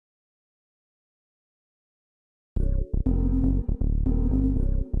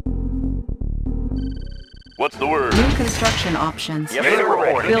What's the word? New construction options. Yes, sir, we're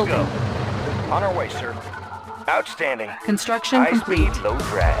ready to Building. go. On our way, sir. Outstanding. Construction High complete. speed, low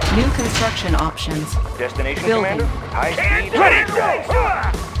drag. New construction options. Destination, Building. Commander. High speed, low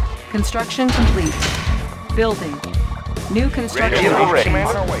drag. Construction complete. Building. New construction Vehicle ready. options.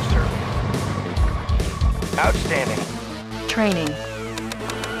 On our way, sir. Outstanding. Training.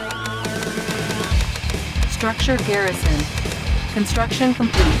 Structure garrison. Construction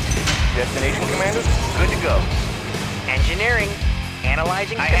complete. Destination, Commander. Good to go. Engineering.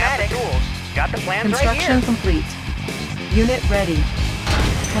 Analyzing I have the schematics. tools. Got the plans right Construction here. complete. Unit ready.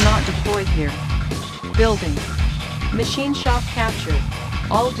 Cannot deploy here. Building. Machine shop captured.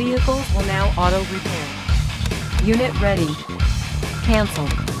 All vehicles will now auto-repair. Unit ready.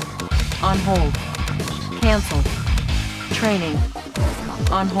 Cancelled. On hold. Cancelled. Training.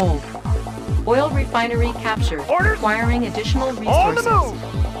 On hold. Oil refinery captured. Orders. Requiring additional On the resources. move.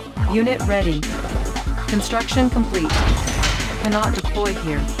 Unit ready. Construction complete. Cannot deploy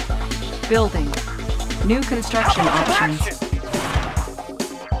here. Building. New construction options.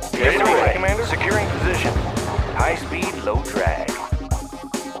 Yes, sir, Commander. Securing position. High speed, low drag.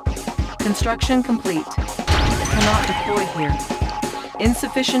 Construction complete. Cannot deploy here.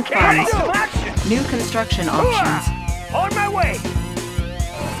 Insufficient funds. Action. New construction options. On my way.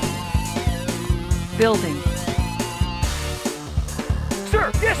 Building. Sir.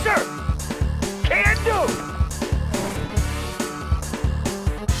 Yes, sir. Can do.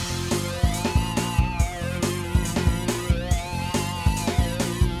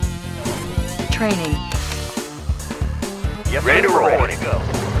 Training. Yes, Ready to roll. Ready to go.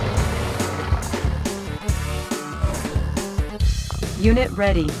 Unit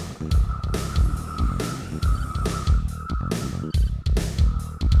ready.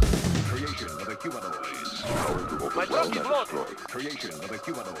 Creation of a humanoids. Power to My overwhelm truck is and loaded. destroy. Creation of a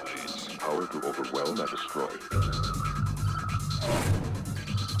humanoids. Power to overwhelm and destroy.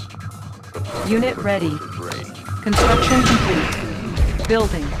 Unit ready. Brain. Construction complete.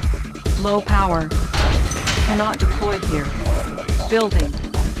 Building. Low power. Cannot deploy here. Building.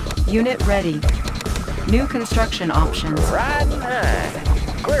 Unit ready. New construction options. Right behind.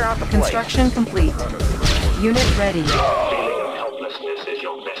 Clear out the place. Construction complete. Unit ready. Helplessness is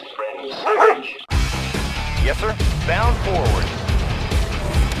your best friend. Yes, sir. Bound forward.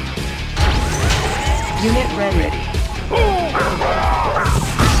 Unit ready.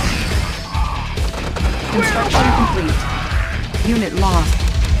 Construction complete. Unit lost.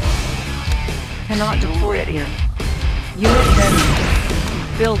 Cannot deploy here. Unit ready.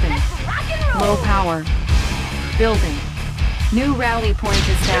 Building. Low power. Building. New rally point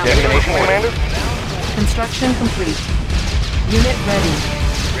established. Destination, Commander. Construction complete. Unit ready.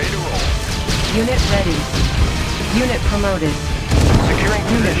 Ready to roll. Unit ready. Unit promoted. Securing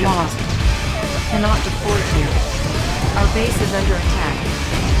Unit position. lost. Cannot deploy here. Our base is under attack.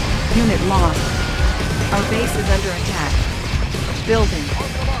 Unit lost. Our base is under attack. Building.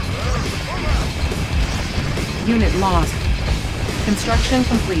 Unit lost. Construction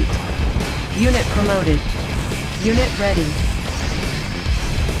complete. Unit promoted. Unit ready.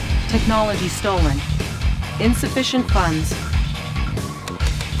 Technology stolen. Insufficient funds.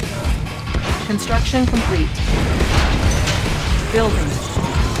 Construction complete. Building.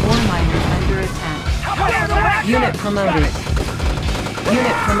 Ore miners under attack. Unit promoted.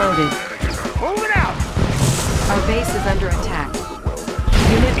 Unit promoted. Move it out. Our base is under attack.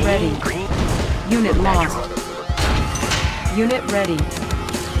 Unit ready. Unit lost. Unit ready.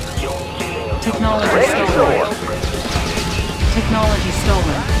 Technology stolen. Technology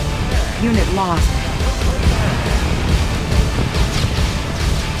stolen. Unit lost.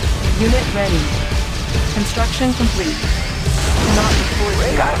 Unit ready. Construction complete. Cannot deploy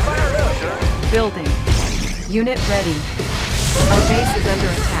here. Building. Unit ready. Our base is under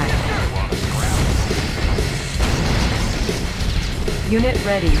attack. Unit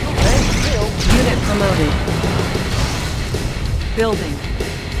ready. Unit promoted. Building.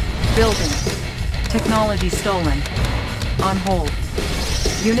 Building. Technology stolen. On hold.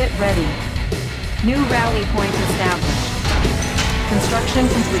 Unit ready. New rally point established. Construction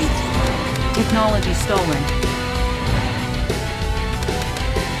complete. Technology stolen.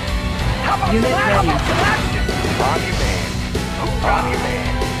 Unit ready. On your man. On your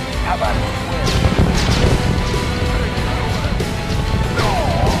man. How about it?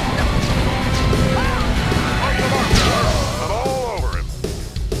 I'm all over him.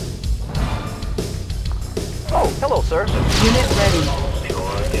 Oh, hello, sir. Unit ready.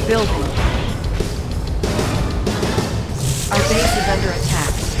 Building. Our base is under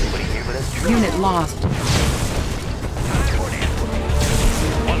attack. Unit lost.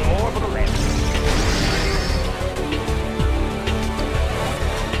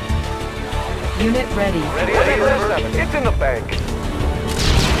 Unit ready. Ready for 7. It's in the bank.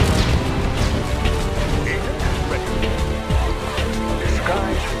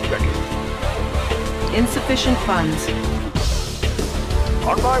 Disguise ready. Insufficient funds.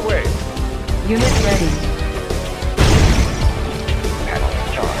 On my way. Unit ready. Panel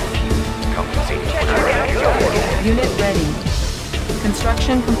charge. Compensation. Unit ready.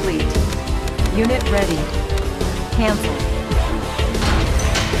 Construction complete. Unit ready. Cancel.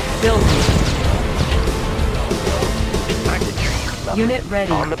 Building. Unit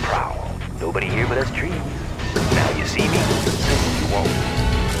ready. On the prowl. Nobody here but us trees. Now you see me, then you won't.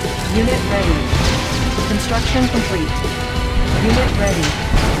 Unit ready. Construction complete. Unit ready.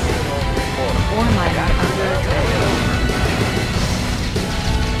 Ore miner under attack.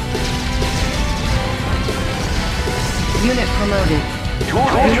 Unit promoted.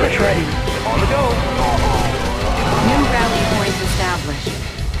 Unit ready. On the go. New rally point established.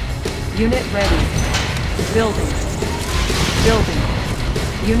 Unit ready. Building. Building.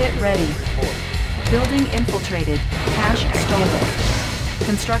 Unit ready. Building infiltrated. Cache stolen.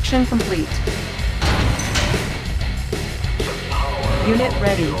 Construction complete. Unit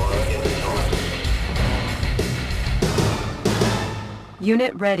ready.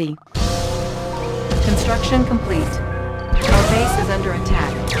 Unit ready. Construction complete. Our base is under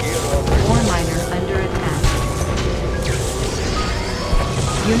attack. Ore miner under attack.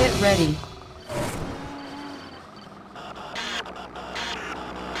 Unit ready.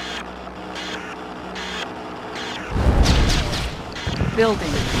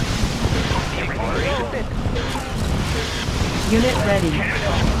 Building. Unit ready.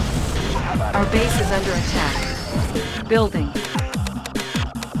 Our base is under attack. Building.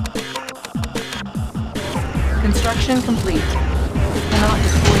 Construction complete. Cannot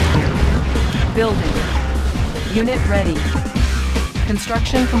deploy here. Building. Unit ready.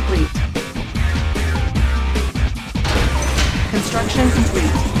 Construction complete. Construction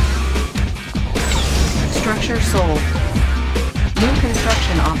complete. Structure sold. New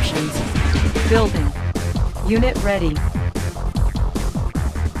construction options. Building. Unit ready.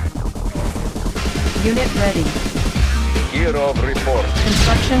 Unit ready. Year of report.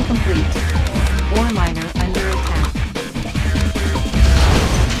 Construction complete. Ore miner under attack.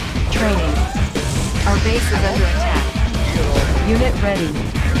 Training. Our base is under attack. Unit ready.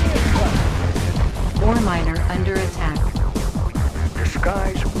 Ore miner under attack.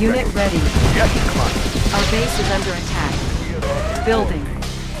 Disguise Unit ready. Yes, Commander. Our base is under attack. Building.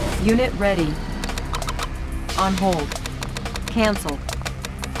 Unit ready. On hold. Cancel.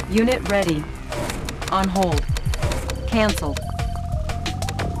 Unit ready. On hold. Cancel.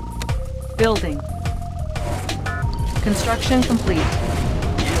 Building. Construction complete.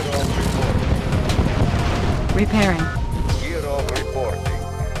 Repairing. Year of reporting.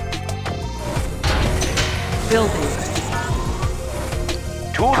 Building.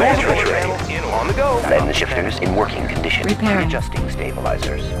 Tools in on the go. Lens shifters in working condition. Repairing. Adjusting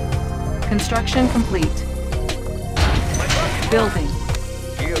stabilizers. Construction complete. Building.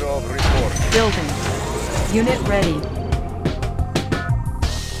 Year of report. Building. Unit ready.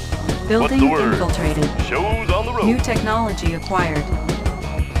 Building the word? infiltrated. Shows on the road. New technology acquired.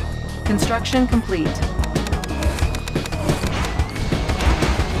 Construction complete.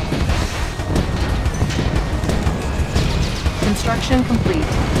 Construction complete.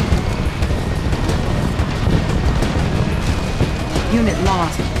 Unit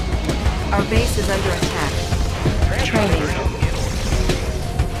lost. Our base is under attack. Training.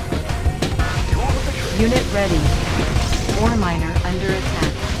 Unit ready. Ore miner under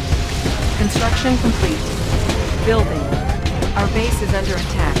attack. Construction complete. Building. Our base is under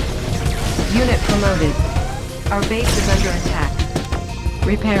attack. Unit promoted. Our base is under attack.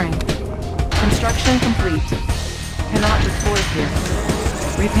 Repairing. Construction complete. Cannot deploy here.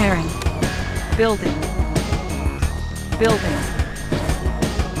 Repairing. Building. Building.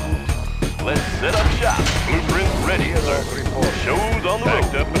 Let's set up shop. Blueprints ready, sir. Shows on the road.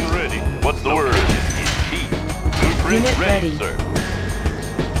 Backed up and ready. What's the word? Is key. Blueprints Unit ready, ready.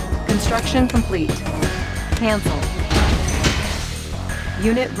 sir. Construction complete. Cancel.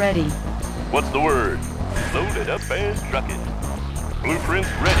 Unit ready. What's the word? Loaded up and trucking. Blueprints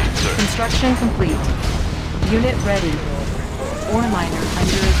ready, sir. Construction complete. Unit ready. Ore miner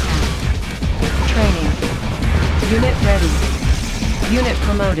under attack. Training. Unit ready. Unit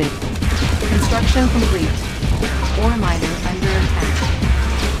promoted. Construction complete. Ore miner under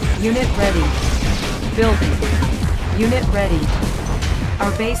attack. Unit ready. Building. Unit ready.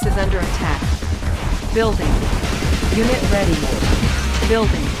 Our base is under attack. Building. Unit ready.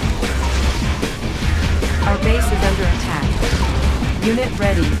 Building. Our base is under attack. Unit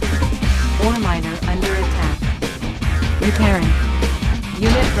ready. Ore miner under attack. Repairing.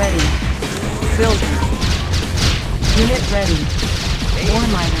 Unit ready. Building. Unit ready. Ore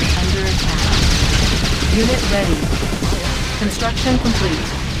miner under attack. Unit ready. Construction complete.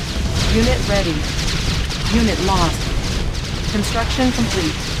 Unit ready. Unit lost. Construction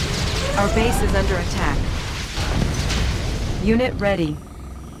complete. Our base is under attack. Unit ready.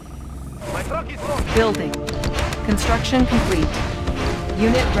 My truck is lost. Building. Construction complete.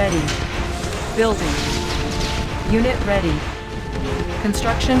 Unit ready. Building. Unit ready.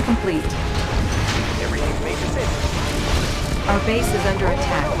 Construction complete. Everything's made to fit. Our base is under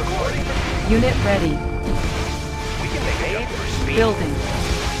attack. Unit ready. We can make it for speed. Building.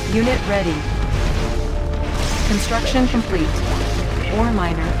 Unit ready. Construction complete. Ore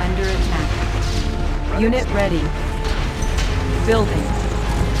miner under attack. Unit ready. Building.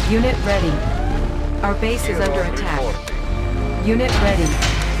 Unit ready. Our base is under attack. Unit ready.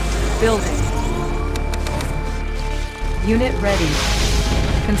 Building. Unit ready.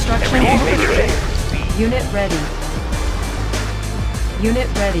 Construction complete. Unit ready. Unit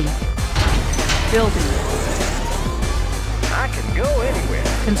ready. Building. I can go anywhere.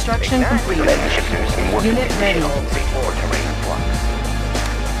 Construction complete. Unit ready.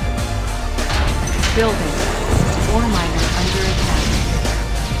 Building. Ore miner under attack.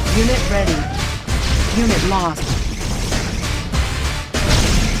 Unit ready. Unit lost.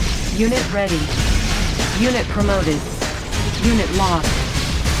 Unit ready. Unit promoted. Unit lost.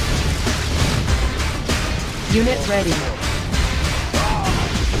 Unit ready.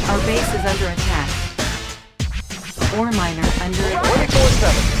 Our base is under attack. Ore miner under attack.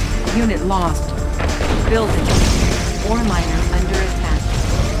 24/7. Unit lost. Building. Ore miner under attack.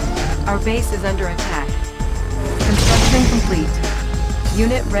 Our base is under attack. Construction complete.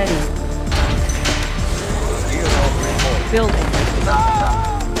 Unit ready. Building.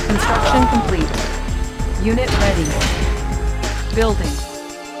 Construction complete. Unit ready. Building.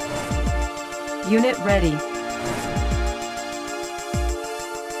 Unit ready.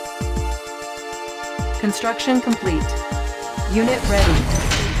 Construction complete. Unit ready.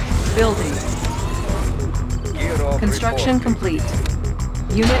 Building. Construction complete.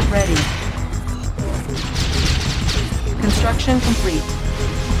 Unit ready. Construction complete.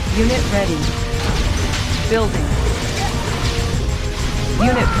 Unit ready. Building.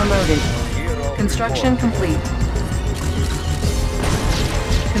 Unit promoted. Construction complete.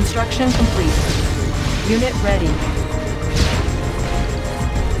 Construction complete. Unit ready.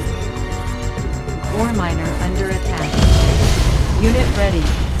 Ore miner under attack. Unit ready.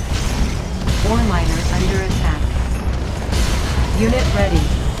 Ore miner under attack. Unit ready.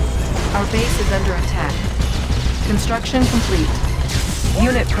 Our base is under attack. Construction complete.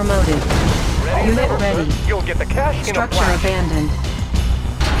 Unit promoted. Unit ready. You'll get the cash in a Structure flash. abandoned.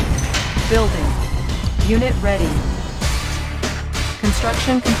 Building. Unit ready.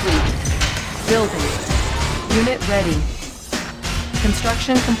 Construction complete. Building. Unit ready.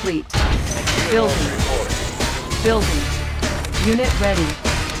 Construction complete. Building. Building. Unit ready.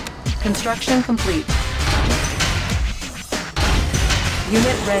 Construction complete.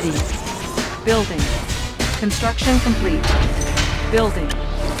 Unit ready. Building. Construction complete. Building.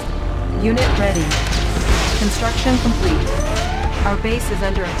 Unit ready. Construction complete. Our base is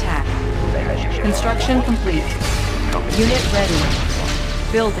under attack. Construction complete. Unit ready.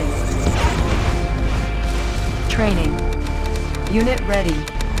 Building. Training. Unit ready.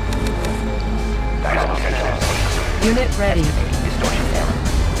 Unit ready.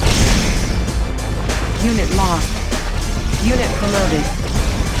 Unit lost. Unit promoted.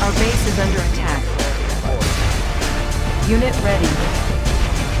 Our base is under attack. Unit ready.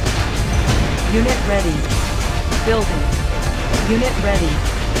 Unit ready. Building. Unit ready.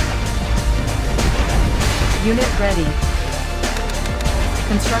 Unit ready.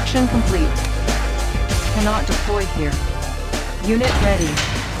 Construction complete. Cannot deploy here. Unit ready.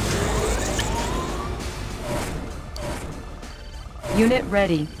 Unit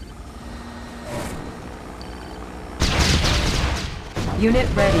ready. Unit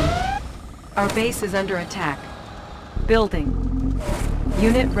ready. Our base is under attack. Building.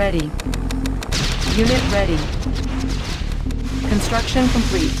 Unit ready. Unit ready. Construction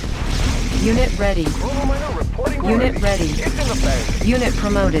complete. Unit ready. Unit ready. It's in the bag. Unit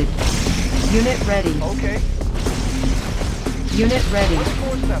promoted. Unit ready. Okay. Unit ready.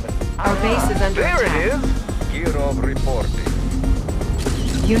 24/7. Our base is under There attack. it is. Gear of reporting.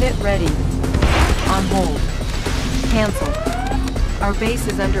 Unit ready. On hold. Cancel. Our base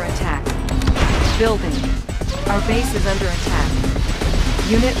is under attack. Building. Our base is under attack.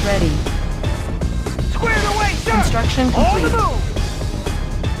 Unit ready. Squared away, sir. Construction On the complete. move.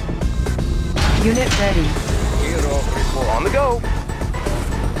 Unit ready. Gear of report. On the go.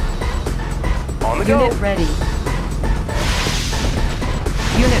 On the Unit go. ready.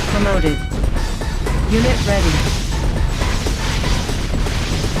 Unit promoted. Unit ready.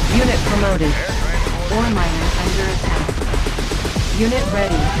 Unit promoted. Ore miner under attack. Unit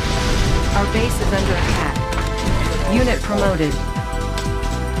ready. Our base is under attack. Unit promoted.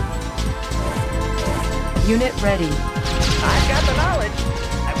 Unit ready. I've got the knowledge.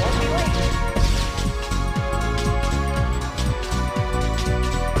 I won't be late.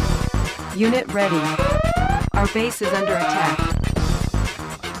 Unit ready. Our base is under attack.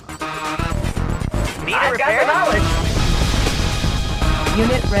 Need a repair? Knowledge.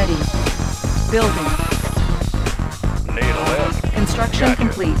 Unit ready. Building. Need a lift. Construction Gotcha.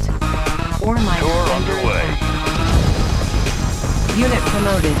 complete. Ore miner Tour under underway. attack. Unit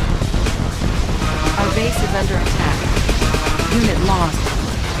promoted. Our base is under attack. Unit lost.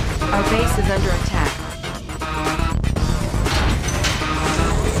 Our base is under attack.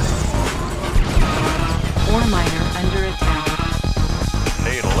 Ore miner under attack.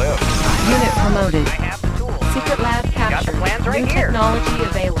 Need a lift. Unit promoted. I have the tools. Secret lab captured. plans right New here. technology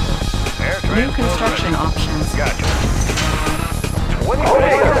available. Air New transport construction ready. options. Gotcha. 24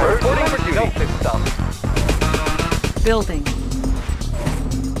 hours reporting for duty. Melted stuff. Building.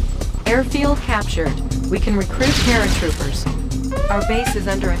 Airfield captured. We can recruit paratroopers. Our base is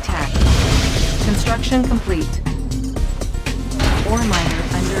under attack. Construction complete. Ore miner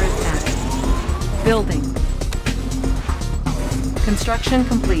under attack. Building. Construction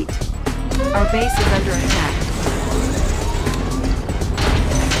complete. Our base is under attack.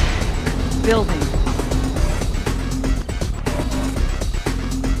 Building.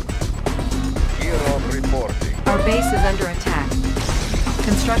 Gear of reporting. Our base is under attack.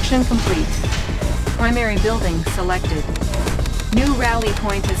 Construction complete. Primary building selected. New rally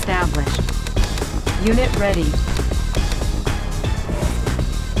point established. Unit ready.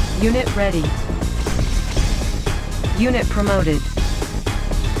 Unit ready. Unit promoted.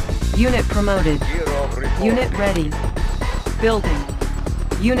 Unit promoted. Gear of reporting. Unit ready. Building.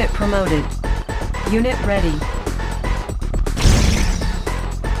 Unit promoted. Unit ready.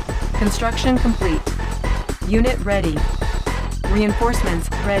 Construction complete. Unit ready. Reinforcements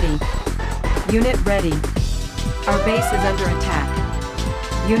ready. Unit ready. Our base is under attack.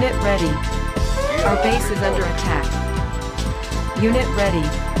 Unit ready. Our base is under attack. Unit ready.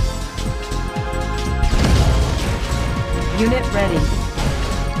 Unit ready.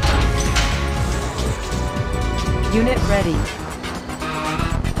 Unit ready.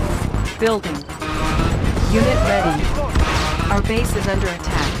 Building. Unit ready. Our base is under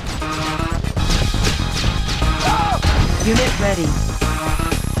attack. Unit ready.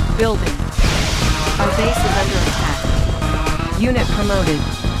 Building. Our base is under attack. Unit promoted.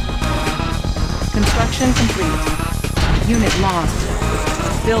 Construction complete. Unit lost.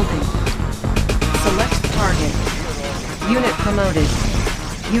 Building. Select target. Unit promoted.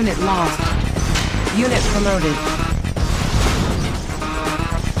 Unit lost. Unit promoted.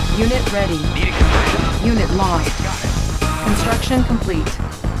 Unit ready. Need a conversion? Unit lost. Construction complete.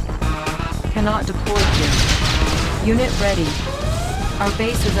 Cannot deploy here. Unit ready. Our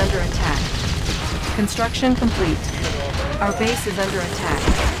base is under attack. Construction complete. Our base is under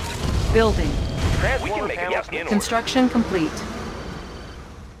attack. Building. We can make it yes in order. Construction complete.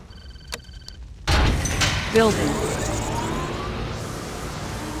 Building.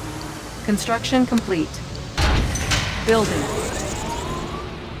 Construction complete. Building.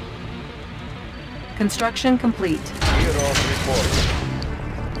 Construction complete. Gear of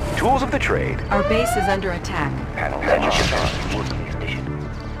reporting. Tools of the trade. Our base is under attack. Panel charge. Working condition.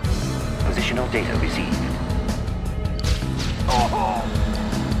 Positional data received.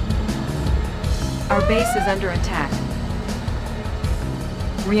 Our base is under attack.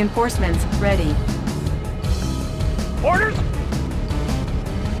 Reinforcements ready. Orders?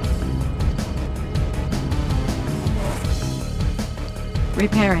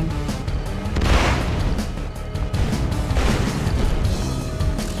 Repairing.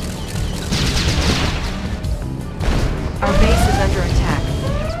 Our base is under attack.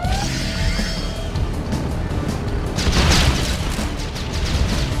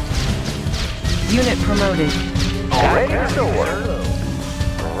 Unit promoted. Already restored.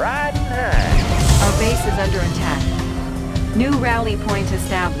 Riding high. Our base is under attack. New rally point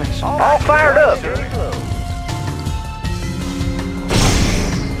established. All fired up.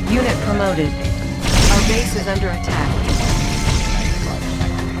 Unit promoted. Our base is under attack.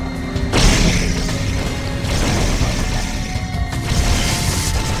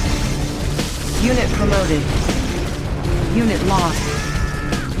 Unit promoted. Unit lost.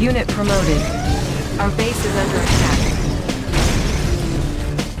 Unit promoted. Our base is under attack.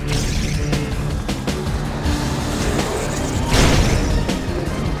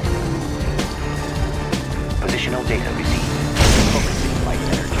 Positional data received. Focusing light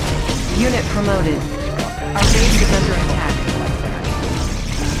energy. Unit promoted. Our base is under attack.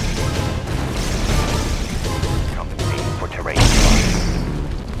 Compensating for terrain.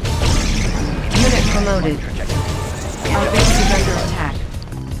 Unit promoted. Our base is under attack.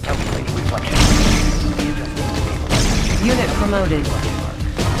 Calculating reflection. Unit promoted.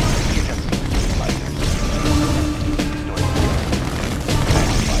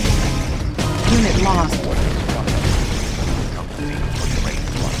 Unit lost.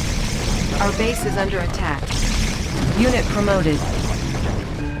 Our base is under attack. Unit promoted.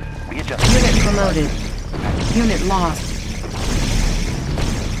 Unit promoted. Unit lost.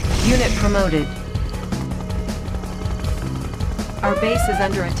 Unit promoted. Our base is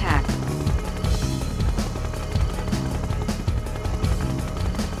under attack.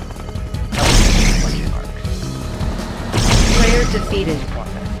 Player defeated.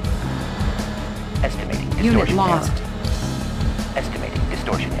 Estimating distortion Unit lost. Error. Estimating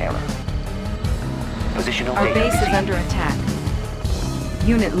distortion error. Positional Our data base is received. under attack.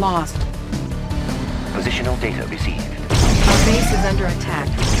 Unit lost. Positional data received. Our base is under attack.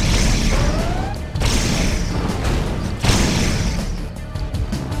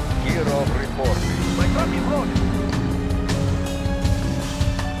 Gear of reporting. My copy loaded.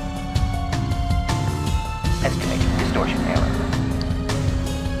 Estimating distortion error.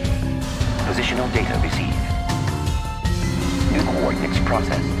 Positional data received. New coordinates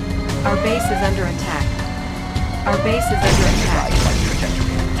processed. Our base is under attack. Our base is under attack. Light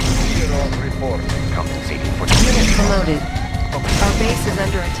trajectory. Gear of reporting. Compensating for Unit promoted. Our base is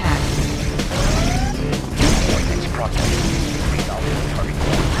under attack. New coordinates processed. Resolving target.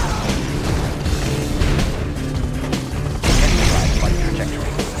 Light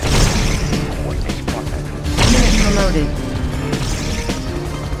trajectory. Coordinates processed. Unit promoted.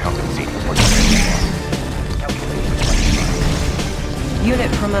 Compensating for calculating reflection.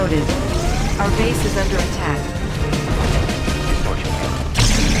 Unit promoted. Our base is under attack. Distortion error.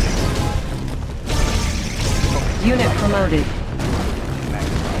 Unit promoted.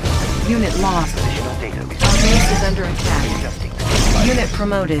 Unit lost. Positional data Our received. base is under attack. Adjusting. Unit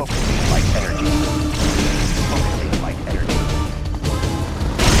promoted. Focusing light energy. Focusing light energy.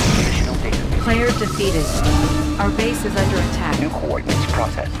 Positional data received. Player defeated. Our base is under attack. New coordinates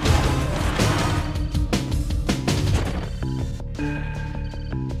processed.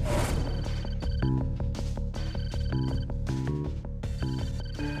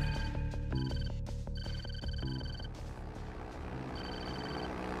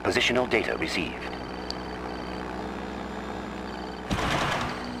 Positional data received.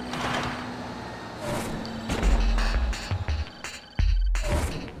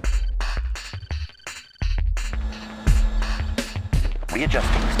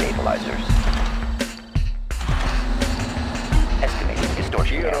 Readjusting stabilizers. Estimating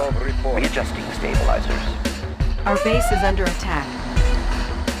distortion Gear error. of report. Readjusting stabilizers. Our base is under attack.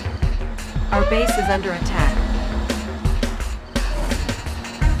 Our base is under attack.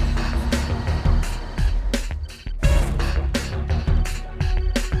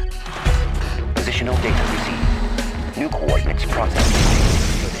 Positional data received. New coordinates processed.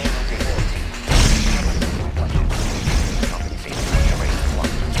 Positional data received. Compensating for terrain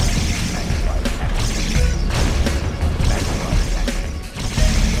flux.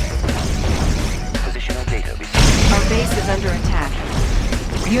 Positional data received. Our base is under attack.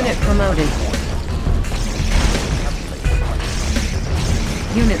 Unit promoted.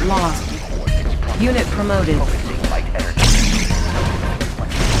 Unit lost. Unit promoted. Focusing light energy.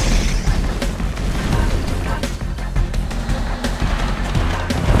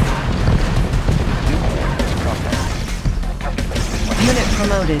 Unit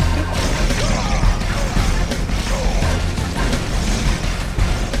promoted.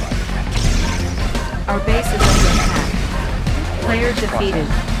 Our base is under attack. Player defeated.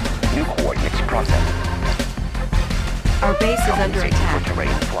 New coordinates processed. Our base is under Compensating for attack.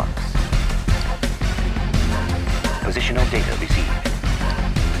 terrain flux. Positional data received.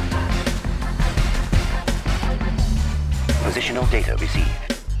 Positional data received.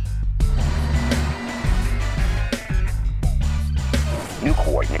 New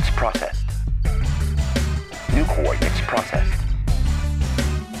coordinates processed. New coordinates processed.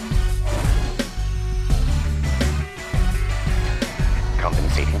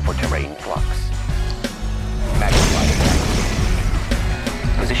 Compensating for terrain flux. Magnified.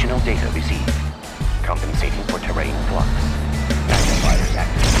 Positional data received. Compensating for terrain flux. Magnified. Magnifiers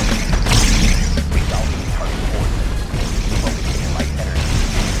active. Resolving target coordinates. Focusing light energy.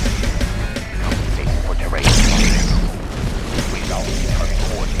 Compensating for terrain flux. Resolving target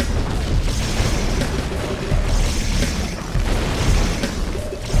coordinates.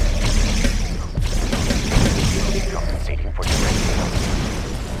 Compensating for terrain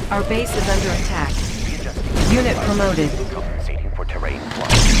flux. Our base is under attack. Unit promoted. Compensating for terrain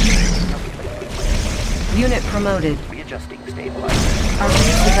flux. Unit promoted. Readjusting stabilizer. Our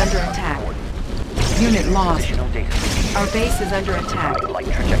base is under attack. Unit lost. Positional data received. Our base is under attack. Light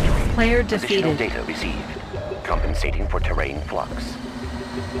trajectory. Player Positional defeated. data received. Compensating for terrain flux.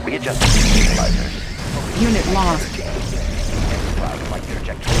 Readjusting stabilizers. Unit lost. Light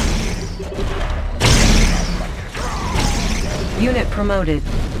trajectory. Unit promoted.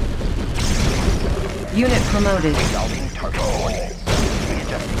 Unit promoted. Resolving target coordinates.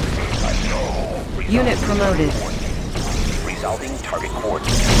 Readjusting stabilizer. Unit promoted. Resolving target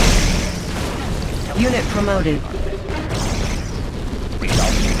coordinates. Unit promoted.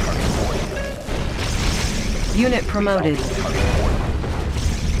 Resolving target coordinates. Unit promoted. Target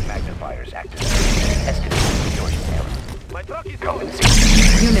coordinates. Magnifiers active. Estimating distortion error.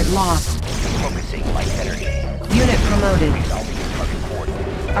 Compensation. Unit lost. Focusing light energy. Unit promoted. Resolving target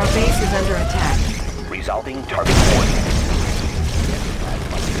coordinates. Our base is under attack. Resolving target coordinates.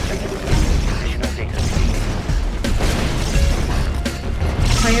 Positional data.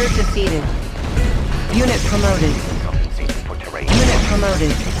 Player defeated. Unit promoted. Compensating for terrain. Unit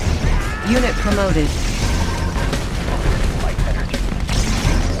promoted. Unit promoted. Light energy.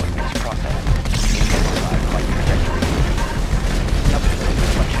 Coordinates processed. Intensified light trajectory. Subsequent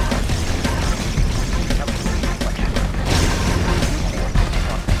reflection. Subsequent reflection.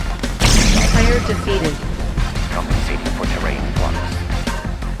 Player defeated. Compensating for terrain flux.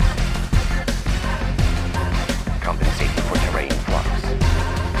 Compensating for terrain flux.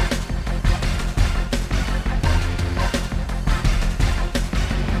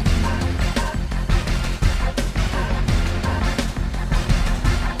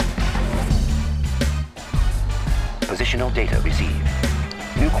 Positional data received.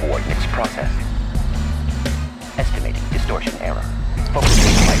 New coordinates processed. Estimating distortion error.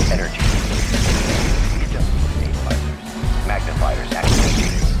 Focusing light energy. Readjusting stabilizers. Magnifiers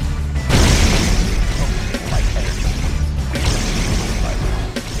activated. Focusing light energy. Readjusting stabilizers.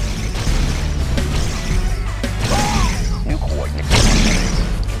 New coordinates processed.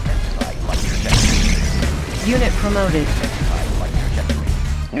 Intensified light trajectory. Unit promoted. Intensified light trajectory.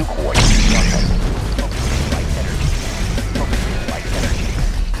 New coordinates processed. Focusing light energy. Focusing light energy.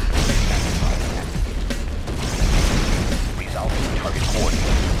 Magnifiers activated. Resolving target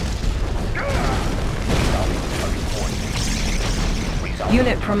coordinates. Resolving target coordinates. Resolving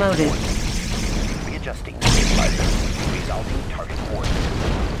Unit promoted. coordinates. Readjusting stabilizer. Resolving target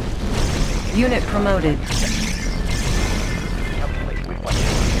coordinates. Unit promoted. Calculating reflection.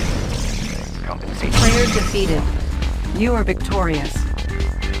 Compensating. Player defeated. You are victorious.